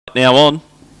Now on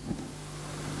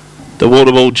the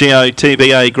Waterball Geo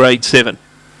TBA Grade 7.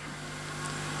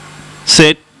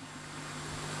 Set.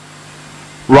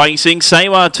 Racing,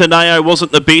 Sewa Teneo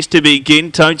wasn't the best to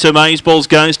begin. Totes Amazeballs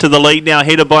goes to the lead now,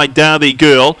 headed by Derby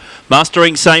Girl.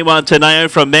 Mustering Sewa Teneo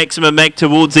from Maximum Mac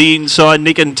towards the inside.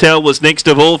 Nick and Tell was next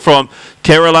of all from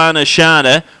Carolina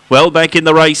Shana. Well back in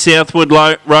the race, Southwood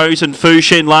Rose and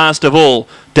Fushin last of all.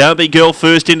 Derby Girl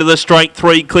first into the straight,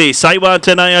 3 clear. Sewa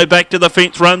Teneo back to the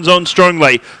fence, runs on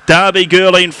strongly. Derby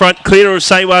Girl in front, clear of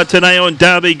Sewa Teneo, and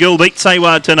Derby Girl beat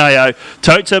Sewa Teneo.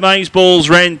 Totes Amazeballs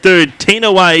ran third, 10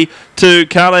 away to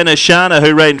Carolina Shana,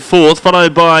 who ran fourth,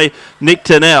 followed by Nick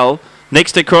Tennell.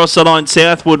 Next across the line,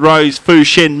 Southwood Rose,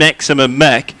 Fushin, Maximum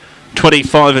Mac,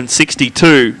 25 and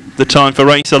 62. The time for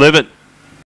race 11.